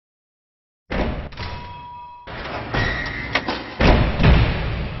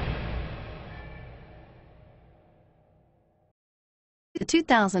The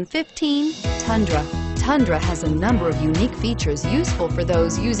 2015 Tundra. Tundra has a number of unique features useful for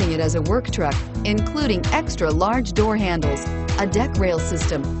those using it as a work truck, including extra large door handles, a deck rail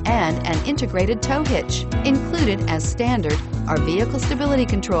system, and an integrated tow hitch. Included as standard are vehicle stability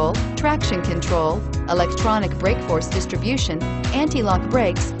control, traction control, electronic brake force distribution, anti-lock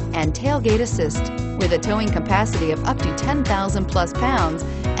brakes, and tailgate assist. With a towing capacity of up to 10,000 plus pounds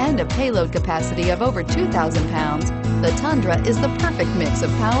and a payload capacity of over 2,000 pounds, the Tundra is the perfect mix of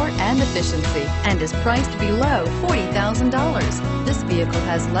power and efficiency and is priced below $40,000. This vehicle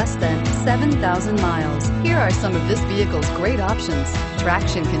has less than 7,000 miles. Here are some of this vehicle's great options: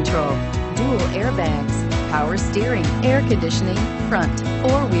 traction control, dual airbags, power steering, air conditioning, front,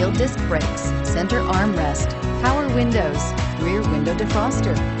 four-wheel disc brakes, center armrest, power windows, rear window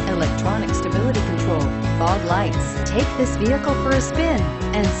defroster, electronic stability control, fog lights. Take this vehicle for a spin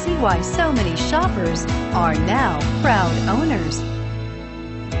and see why so many shoppers are now proud owners.